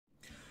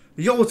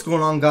Yo, what's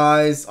going on,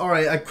 guys?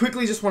 Alright, I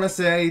quickly just want to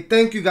say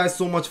thank you guys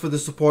so much for the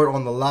support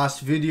on the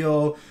last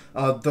video.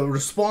 The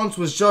response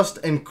was just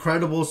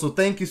incredible, so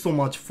thank you so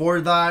much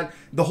for that.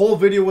 The whole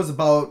video was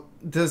about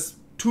this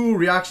two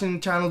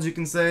reaction channels, you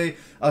can say,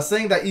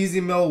 saying that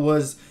Easy Mill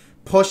was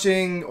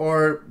pushing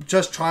or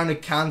just trying to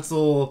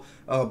cancel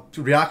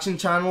reaction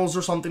channels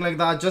or something like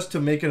that, just to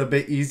make it a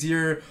bit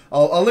easier.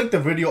 I'll link the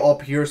video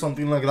up here or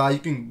something like that. You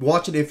can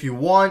watch it if you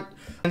want.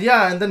 And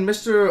yeah, and then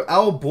Mr.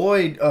 L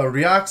Boyd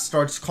Reacts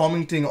starts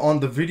commenting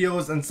on the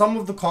videos, and some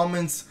of the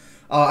comments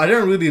I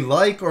didn't really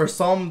like, or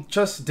some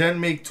just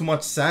didn't make too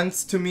much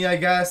sense to me, I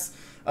guess.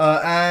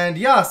 And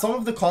yeah, some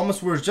of the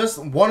comments were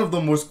just, one of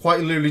them was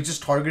quite literally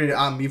just targeted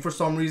at me for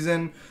some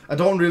reason. I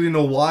don't really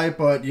know why,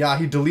 but yeah,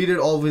 he deleted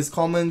all of his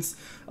comments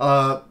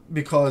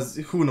because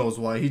who knows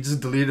why. He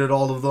just deleted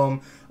all of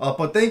them.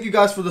 But thank you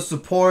guys for the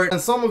support, and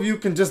some of you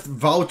can just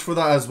vouch for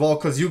that as well,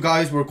 because you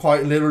guys were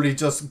quite literally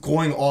just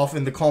going off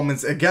in the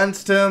comments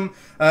against him.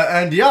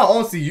 And yeah,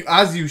 honestly,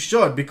 as you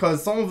should,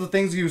 because some of the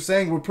things he was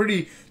saying were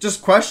pretty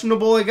just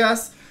questionable, I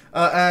guess.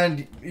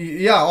 And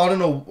yeah, I don't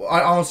know.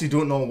 I honestly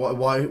don't know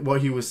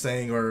what he was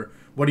saying or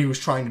what he was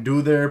trying to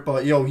do there.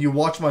 But yo, you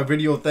watched my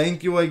video,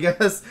 thank you, I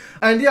guess.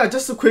 And yeah,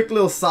 just a quick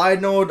little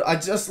side note. I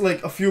just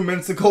like a few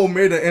minutes ago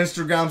made an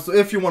Instagram, so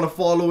if you want to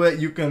follow it,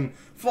 you can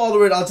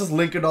follow it. I'll just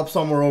link it up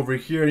somewhere over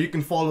here. You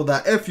can follow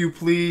that if you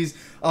please.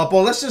 But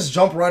let's just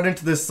jump right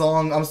into this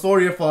song. I'm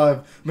sorry if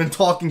I've been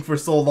talking for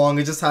so long.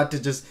 I just had to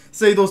just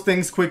say those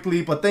things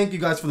quickly. But thank you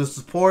guys for the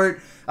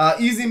support.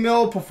 Easy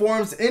Mill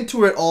performs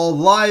Into It All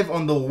live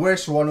on the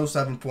Wish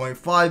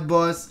 107.5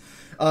 bus.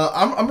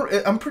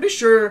 I'm pretty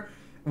sure,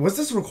 was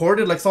this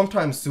recorded like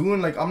sometime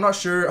soon? Like, I'm not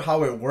sure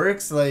how it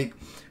works. Like,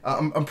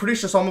 I'm pretty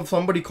sure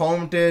somebody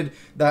commented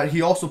that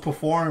he also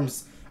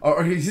performs,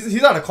 or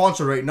he's at a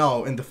concert right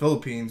now in the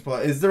Philippines,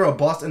 but is there a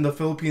bus in the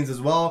Philippines as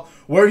well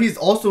where he's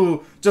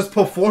also just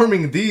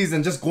performing these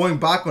and just going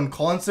back on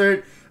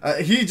concert?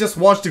 He just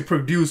wants to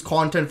produce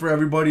content for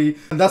everybody,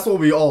 and that's what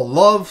we all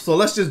love. So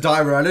let's just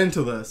dive right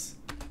into this.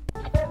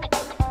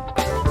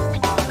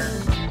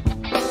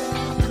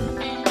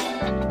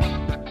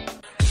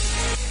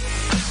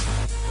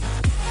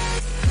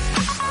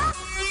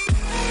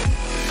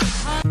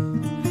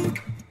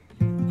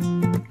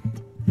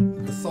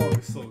 The song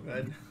is so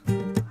good.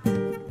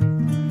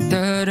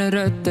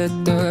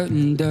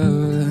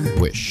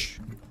 Wish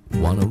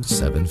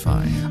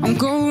 107.5. I'm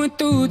going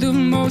through the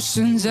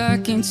motions I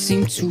can't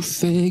seem to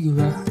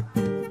figure out.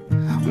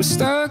 I'm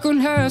stuck on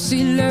how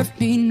she left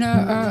me,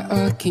 now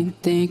I can't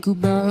think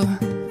about.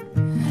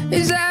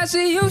 It's how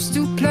she used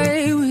to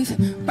play with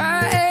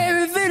my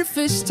hair, even if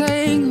it's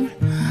tangled.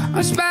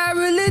 I'm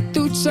spiraling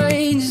through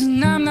changes,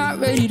 and I'm not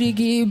ready to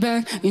get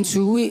back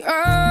into it.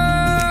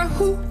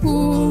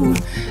 Oh,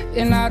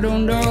 and I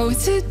don't know what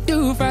to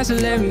do if I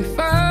should let me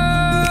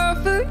fall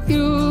for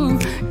you,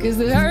 cause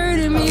the hurt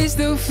in me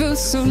still feels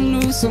so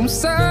new. So I'm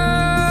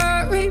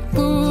sorry,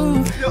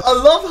 boo. Yo, I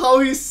love how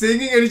he's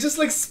singing and he's just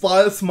like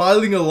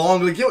smiling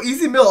along. Like, yo,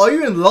 Easy Mill, are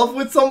you in love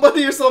with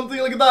somebody or something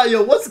like that?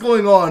 Yo, what's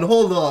going on?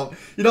 Hold up.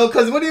 You know,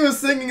 because when he was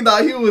singing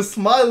that, he was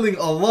smiling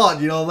a lot,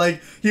 you know,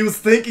 like he was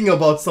thinking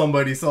about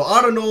somebody. So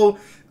I don't know.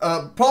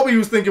 Probably he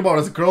was thinking about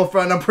his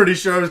girlfriend, I'm pretty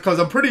sure, because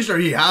I'm pretty sure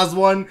he has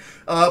one.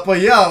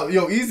 But yeah,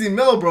 yo, Easy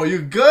Mill, bro,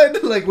 you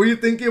good? Like, were you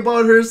thinking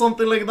about her or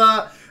something like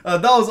that?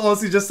 That was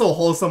honestly just so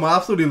wholesome. I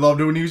absolutely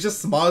loved it when he was just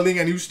smiling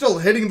and he was still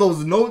hitting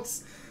those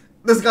notes.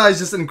 This guy is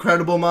just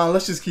incredible, man.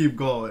 Let's just keep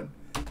going.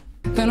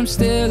 But I'm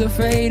still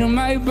afraid I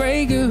might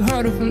break your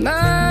heart if I'm not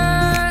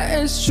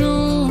as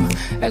true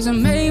as I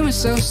made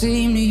myself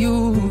seem to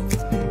you.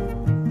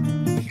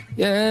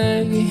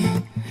 Yeah,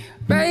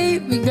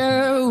 baby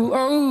girl,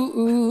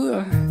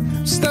 oh,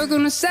 stuck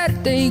on a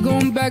Saturday,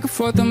 going back and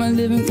forth on my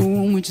living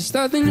room with just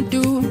nothing to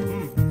do.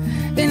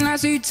 Then I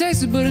see you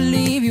text but I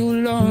leave you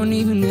alone,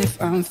 even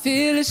if I'm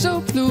feeling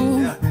so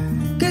blue.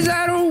 Cause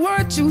I don't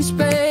want you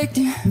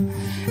expecting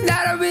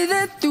that I'll be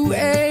there through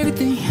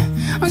everything.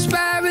 I'm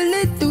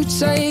spiraling through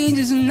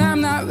changes, and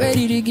I'm not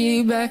ready to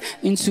get back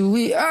into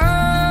it.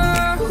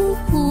 Oh,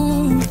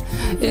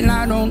 and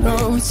I don't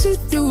know what to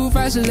do if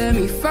I should let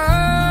me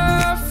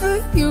fall for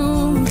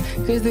you,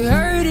 cause the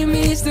hurt in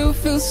me still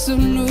feels so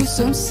new.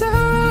 So I'm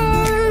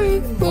sorry,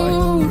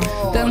 boo,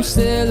 that I'm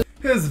still.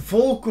 His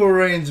vocal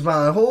range,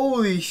 man,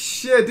 holy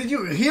shit, did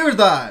you hear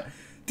that?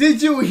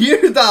 Did you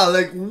hear that?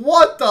 Like,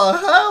 what the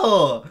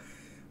hell?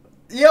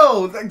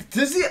 Yo, like,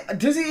 does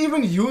he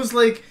even use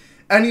like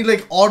any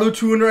like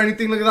auto-tune or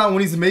anything like that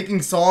when he's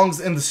making songs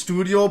in the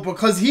studio?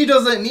 Because he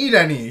doesn't need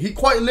any. He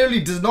quite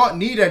literally does not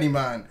need any,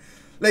 man.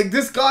 Like,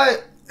 this guy,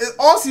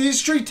 honestly, he's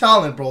street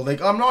talent, bro.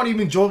 Like, I'm not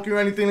even joking or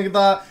anything like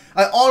that.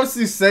 I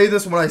honestly say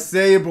this when I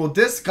say it, bro.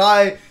 This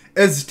guy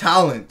is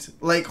talent.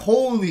 Like,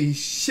 holy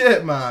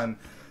shit, man.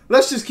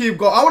 Let's just keep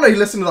going. I want to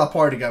listen to that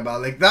part again,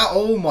 man. Like that,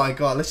 oh my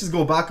god. Let's just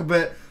go back a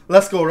bit.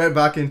 Let's go right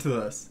back into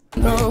this.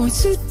 Know what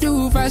to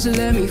do if I should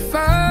let me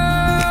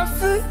fall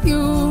for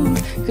you,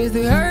 cause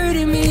the hurt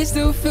in me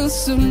still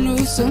feels so new.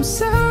 So I'm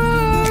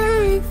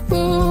sorry,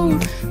 boo,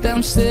 that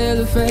I'm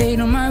still afraid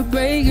I might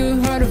break your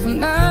heart if I'm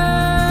not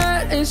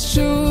it's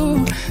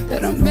true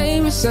that I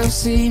made myself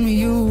seem to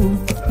you.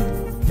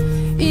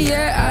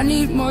 Yeah, I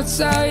need more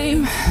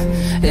time,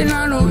 and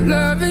I know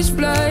love is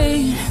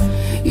blind.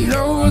 You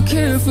know I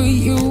care for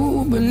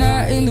you, but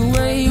not in the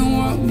way you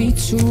want me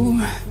to.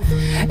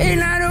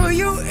 And I know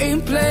you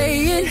ain't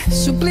playing,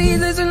 so please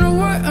listen to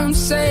what I'm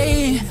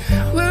saying.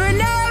 We're an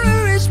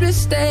average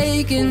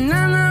mistake, and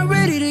I'm not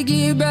ready to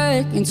get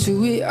back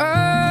into it.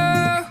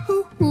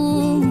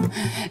 Oh,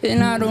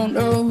 and I don't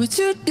know what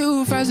to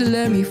do if I should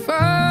let me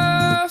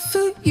fall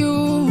for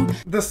you.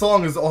 This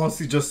song is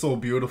honestly just so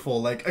beautiful.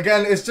 Like,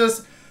 again, it's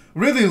just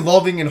really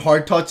loving and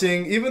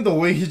heart-touching. Even the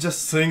way he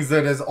just sings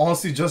it is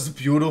honestly just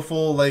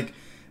beautiful. Like,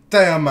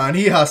 damn, man,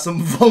 he has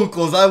some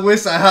vocals. I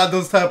wish I had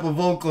those type of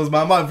vocals,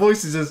 man. My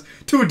voice is just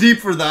too deep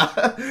for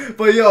that.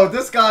 But yo,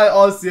 this guy,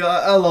 honestly,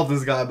 I love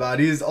this guy, man.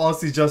 He's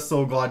honestly just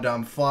so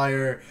goddamn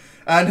fire.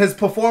 And his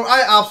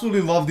I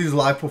absolutely love these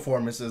live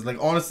performances. Like,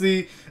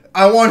 honestly,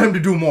 I want him to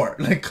do more.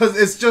 Like, cause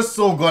it's just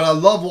so good. I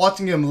love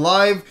watching him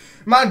live.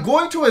 Man,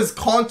 going to his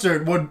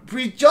concert would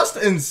be just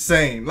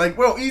insane. Like,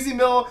 bro, Easy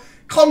Mill,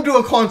 come to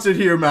a concert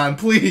here, man,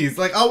 please.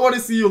 Like, I want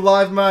to see you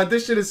live, man.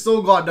 This shit is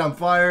so goddamn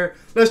fire.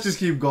 Let's just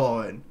keep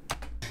going.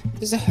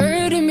 There's a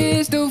hurt in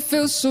me, still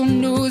feel so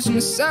new. So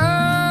I'm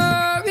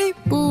sorry,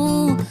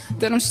 boo,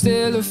 that I'm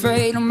still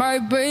afraid I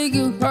might break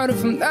you harder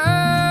from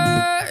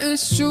that.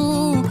 It's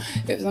true,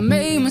 if I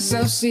made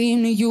myself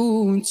seem to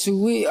you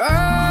into it. Oh,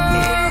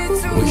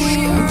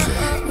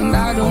 and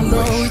I don't know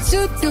what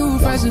to do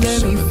if I should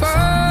let me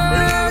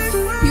fall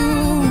for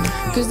you.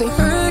 Cause the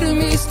hurt in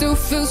me still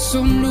feels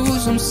so new.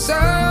 So I'm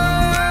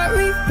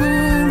sorry,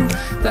 boo,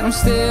 that I'm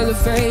still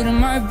afraid I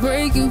might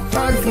break you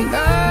harder from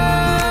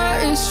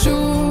that. It's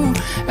true,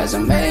 as I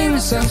made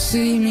myself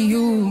seem to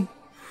you.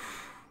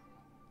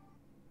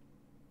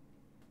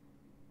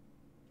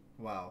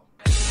 Wow.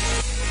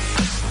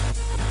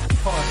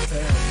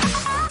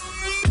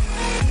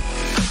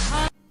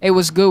 Hey,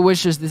 what's good,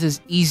 Wishers? This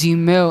is Easy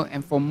Mill,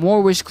 and for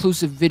more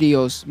Wish-clusive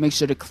videos, make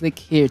sure to click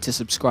here to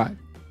subscribe.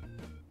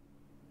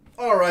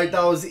 Alright,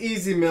 that was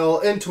Easy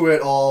Mill, Into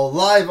It All,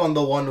 live on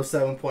the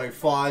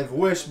 107.5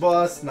 Wish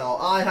Bus. Now,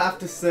 I have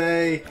to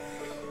say,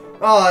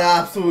 I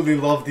absolutely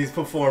love these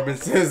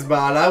performances,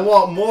 man. I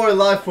want more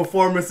live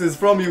performances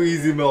from you,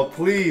 Easy Mill,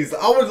 please.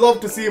 I would love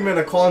to see him in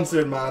a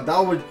concert, man.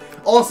 That would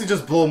honestly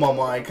just blow my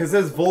mind, because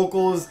his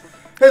vocal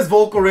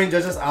range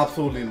I just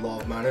absolutely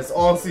love, man. It's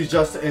honestly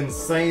just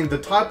insane, the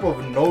type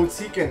of notes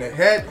he can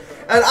hit.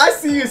 And I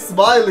see you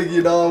smiling,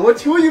 you know.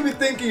 Who you be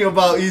thinking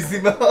about, Easy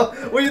Mill?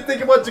 What you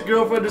think about your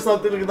girlfriend or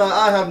something like that?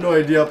 I have no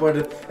idea, but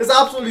it's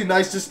absolutely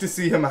nice just to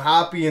see him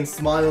happy and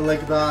smiling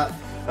like that.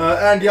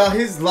 And yeah,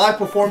 his live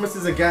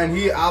performances, again,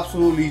 he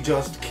absolutely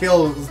just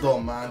kills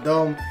them,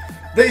 man.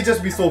 They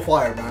just be so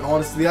fire, man.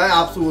 Honestly, I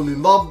absolutely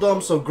love them.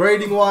 So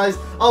grading wise,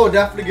 I would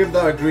definitely give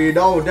that a grade.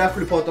 I would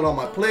definitely put that on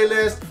my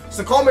playlist.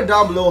 So comment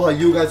down below how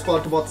you guys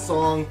felt about the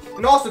song,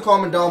 and also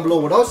comment down below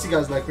what else you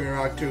guys like me to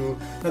react to.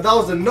 Now, that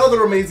was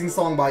another amazing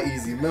song by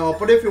Easy Mill,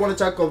 but if you want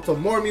to check out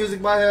some more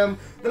music by him,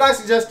 then I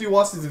suggest you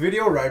watch this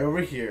video right over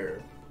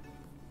here.